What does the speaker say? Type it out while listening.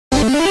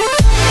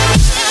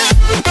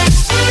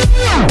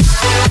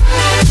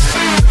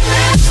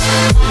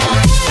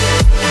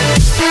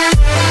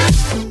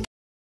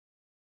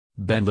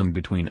Bedlam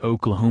between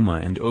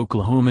Oklahoma and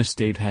Oklahoma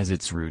State has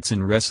its roots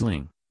in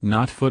wrestling,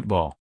 not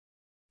football.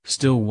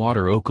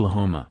 Stillwater,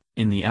 Oklahoma,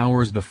 in the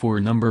hours before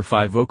number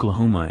 5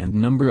 Oklahoma and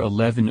number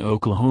 11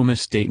 Oklahoma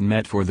State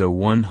met for the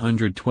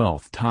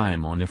 112th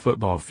time on a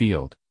football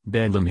field,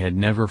 Bedlam had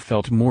never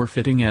felt more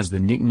fitting as the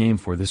nickname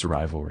for this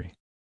rivalry.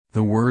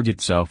 The word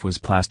itself was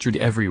plastered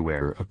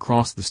everywhere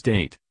across the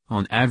state,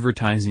 on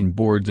advertising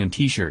boards and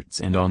t-shirts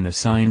and on the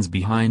signs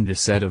behind the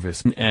set of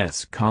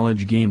ESPN's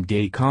College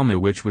GameDay,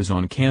 which was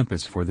on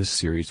campus for this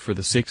series for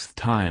the 6th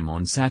time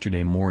on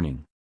Saturday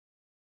morning.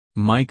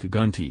 Mike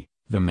Gundy,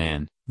 the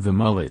man, the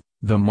mullet,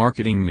 the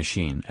marketing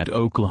machine at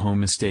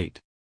Oklahoma State.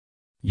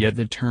 Yet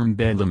the term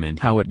Bedlam and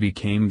how it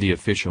became the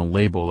official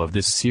label of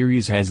this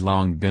series has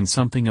long been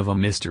something of a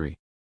mystery.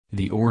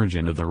 The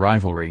origin of the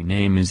rivalry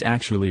name is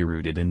actually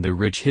rooted in the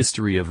rich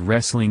history of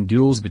wrestling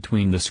duels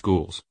between the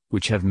schools,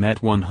 which have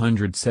met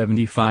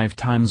 175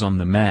 times on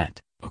the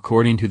mat,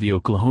 according to the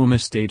Oklahoma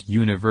State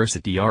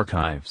University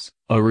archives.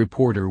 A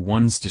reporter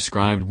once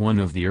described one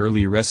of the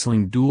early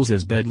wrestling duels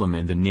as Bedlam,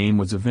 and the name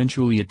was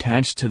eventually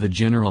attached to the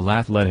general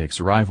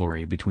athletics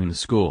rivalry between the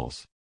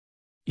schools.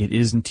 It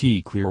isn't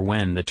clear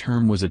when the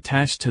term was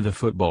attached to the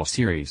football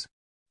series.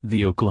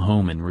 The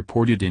Oklahoman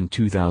reported in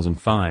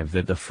 2005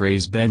 that the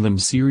phrase Bedlam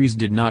series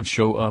did not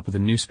show up the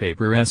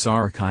newspaper's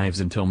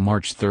archives until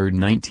March 3,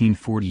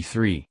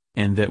 1943,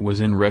 and that was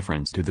in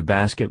reference to the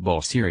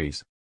basketball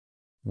series.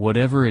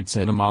 Whatever its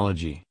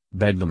etymology,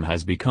 Bedlam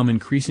has become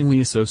increasingly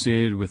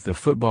associated with the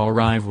football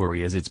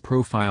rivalry as its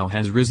profile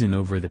has risen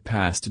over the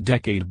past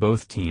decade.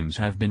 Both teams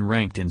have been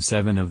ranked in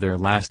 7 of their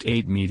last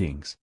 8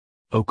 meetings.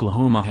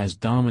 Oklahoma has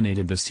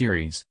dominated the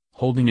series,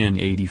 holding an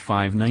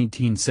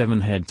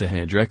 85-19-7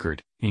 head-to-head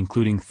record,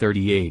 including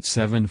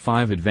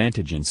 38-7-5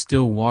 advantage in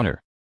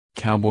Stillwater.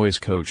 Cowboys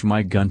coach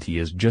Mike Gundy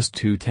is just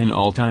 2-10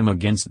 all-time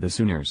against the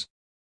Sooners.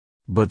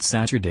 But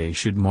Saturday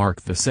should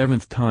mark the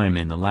 7th time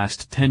in the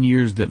last 10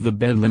 years that the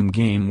Bedlam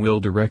game will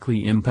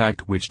directly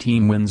impact which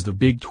team wins the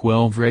Big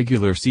 12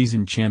 regular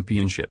season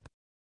championship.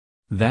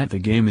 That the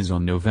game is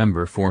on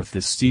November 4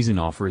 this season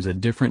offers a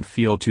different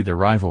feel to the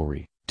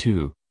rivalry,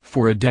 too.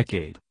 For a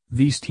decade,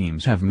 these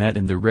teams have met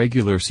in the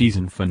regular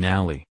season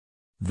finale.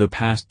 The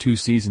past 2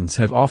 seasons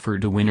have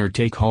offered a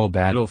winner-take-all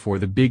battle for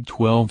the Big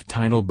 12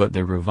 title, but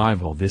the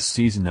revival this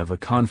season of a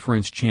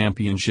conference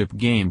championship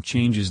game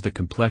changes the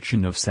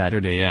complexion of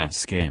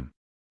Saturday's game.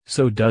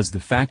 So does the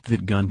fact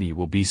that Gundy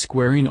will be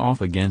squaring off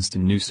against a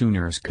new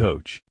Sooners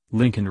coach,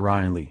 Lincoln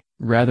Riley,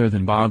 rather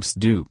than Bob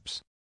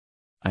Stoops.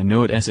 I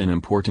know it's an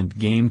important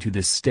game to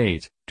this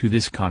state, to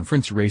this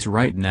conference race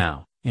right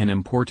now, an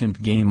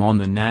important game on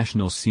the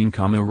national scene,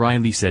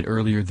 Riley said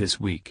earlier this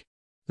week.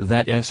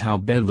 That's how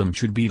Bedlam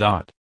should be.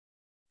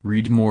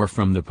 Read more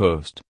from the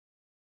Post.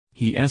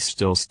 He's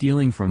still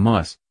stealing from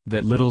us,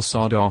 that little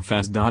sawed-off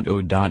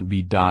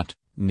as.o.b.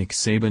 Nick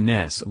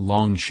Saban's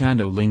long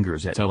shadow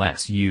lingers at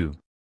LSU.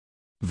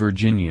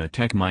 Virginia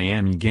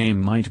Tech-Miami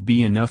game might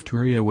be enough to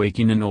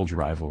reawaken an old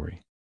rivalry.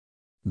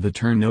 The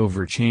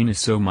turnover chain is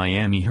so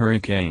Miami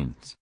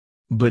Hurricanes.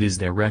 But is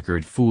their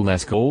record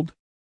less cold?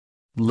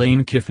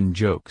 Lane Kiffin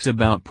jokes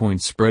about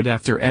point spread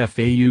after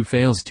FAU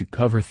fails to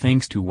cover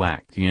thanks to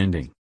wacky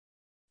ending.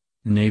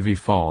 Navy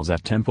falls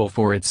at Temple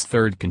for its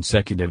 3rd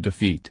consecutive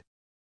defeat.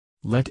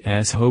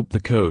 Let's hope the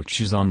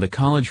coach is on the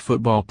College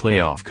Football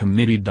Playoff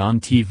Committee.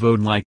 Vote like.